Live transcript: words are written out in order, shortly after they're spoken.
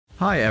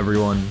Hi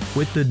everyone,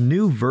 with the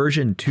new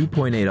version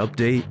 2.8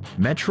 update,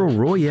 Metro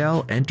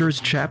Royale enters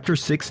Chapter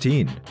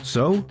 16.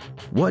 So,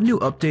 what new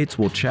updates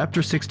will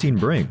Chapter 16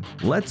 bring?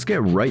 Let's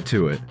get right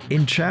to it.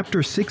 In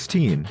Chapter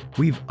 16,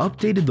 we've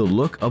updated the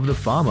look of the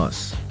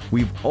FAMAS.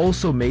 We've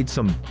also made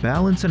some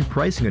balance and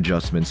pricing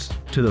adjustments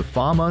to the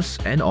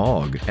FAMAS and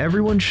AUG.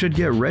 Everyone should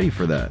get ready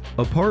for that.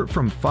 Apart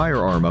from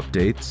firearm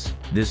updates,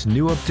 this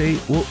new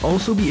update will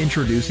also be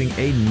introducing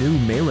a new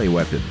melee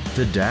weapon,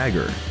 the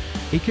dagger.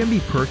 It can be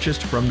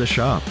purchased from the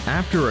shop.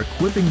 After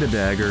equipping the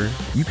dagger,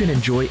 you can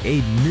enjoy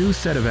a new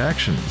set of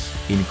actions,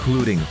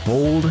 including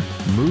hold,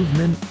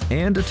 movement,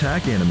 and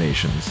attack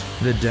animations.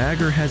 The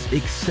dagger has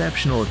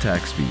exceptional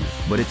attack speed,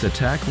 but its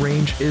attack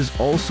range is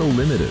also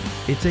limited.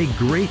 It's a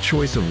great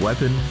choice of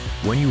weapon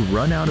when you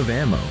run out of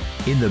ammo.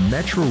 In the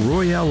Metro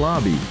Royale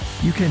lobby,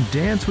 you can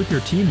dance with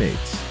your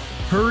teammates.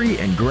 Hurry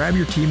and grab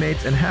your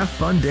teammates and have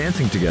fun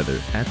dancing together.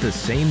 At the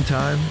same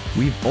time,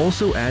 we've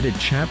also added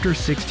Chapter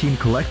 16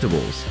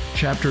 collectibles.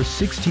 Chapter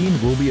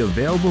 16 will be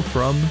available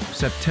from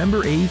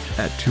September 8th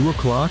at 2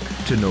 o'clock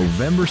to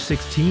November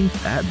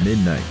 16th at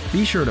midnight.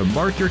 Be sure to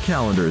mark your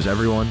calendars,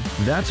 everyone.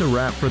 That's a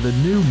wrap for the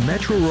new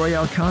Metro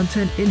Royale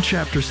content in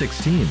Chapter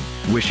 16.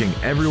 Wishing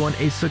everyone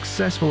a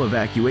successful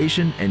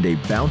evacuation and a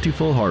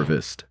bountiful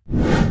harvest.